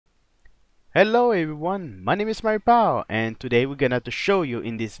Hello everyone, my name is Marri, and today we're gonna to show you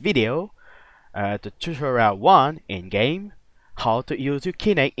in this video the tutorial 1 in game, how to use your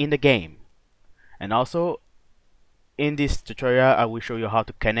Kinect in the game. And also in this tutorial I will show you how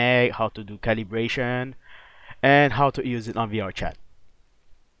to connect, how to do calibration, and how to use it on VRChat.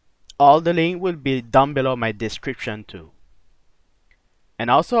 All the link will be down below my description too. And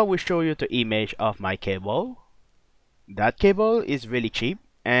also I will show you the image of my cable. That cable is really cheap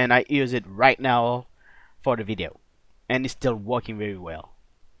and I use it right now for the video, and it's still working very well.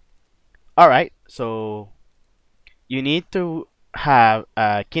 Alright, so you need to have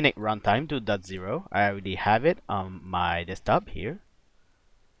a Kinect Runtime 2.0. I already have it on my desktop here.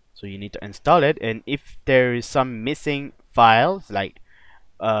 So you need to install it, and if there is some missing files, like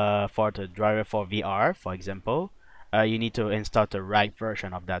for the driver for VR, for example, you need to install the right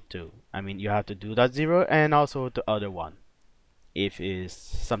version of that too. I mean, you have to do .0 and also the other one, if is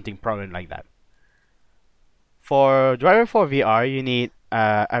something problem like that. For driver for VR, you need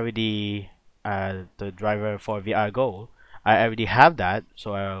already the driver for VR Go. I already have that,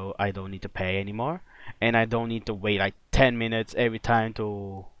 so I don't need to pay anymore, and I don't need to wait like 10 minutes every time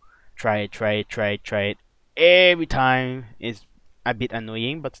to try it. Every time is a bit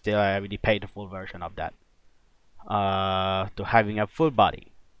annoying, but still I already paid the full version of that. To having a full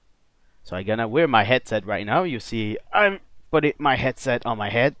body. So I'm gonna wear my headset right now. You see, I'm putting my headset on my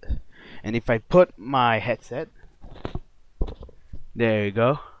head, and if I put my headset, there you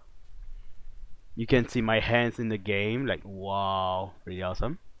go. You can see my hands in the game, like wow, pretty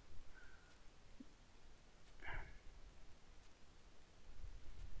awesome.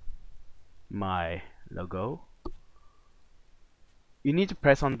 My logo. You need to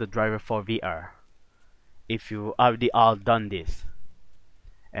press on the driver for VR if you already all done this,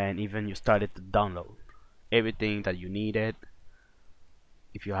 and even you started to download everything that you needed.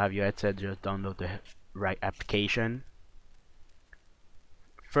 If you have your headset, just download the right application.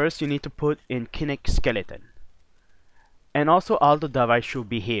 First you need to put in Kinect skeleton, and also all the device should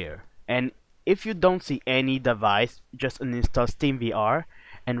be here. And if you don't see any device, just uninstall SteamVR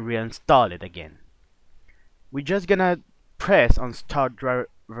and reinstall it again. We're just gonna press on start driver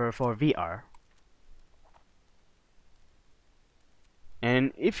for VR,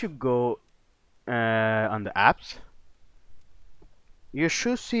 and if you go on the apps, you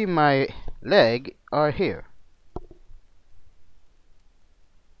should see my leg are here.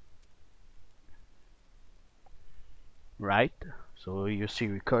 Right? So you see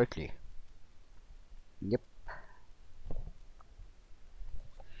it correctly. Yep.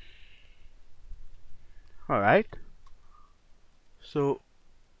 Alright. So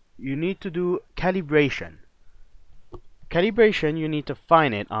you need to do calibration. Calibration, you need to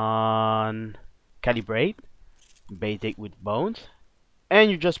find it on calibrate, basic with bones, and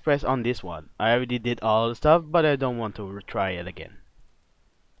you just press on this one. I already did all the stuff, but I don't want to retry it again.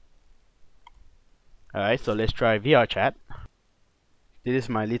 Alright, so let's try VRChat. This is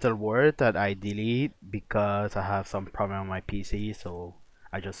my little word that I delete because I have some problem on my PC, so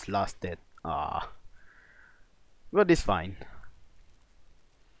I just lost it. But it's fine.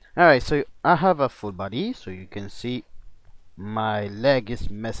 Alright, so I have a full body, so you can see my leg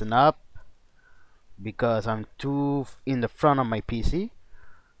is messing up because I'm too in the front of my PC.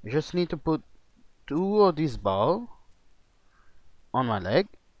 You just need to put 2 of these balls on my leg.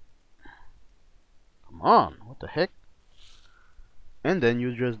 Come on, what the heck? And then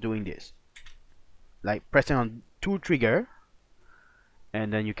you're just doing this, like pressing on 2 trigger,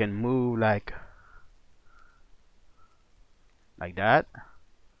 and then you can move like that.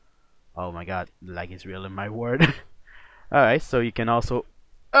 Oh my god, lag is really my word. Alright, so you can also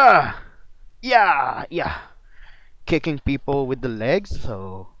yeah, kicking people with the legs,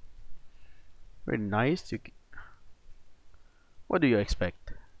 so very nice. What do you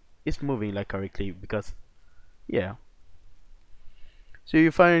expect? It's moving like correctly because yeah. So you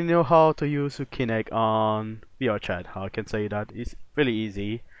finally know how to use Kinect on VRChat. How I can say that it's really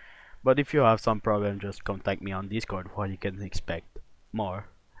easy. But if you have some problem, just contact me on Discord what you can expect more.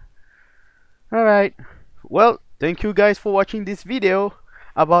 Alright, well, thank you guys for watching this video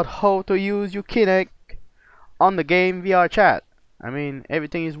about how to use your Kinect on the game VRChat. I mean,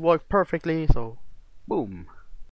 everything is worked perfectly, so boom.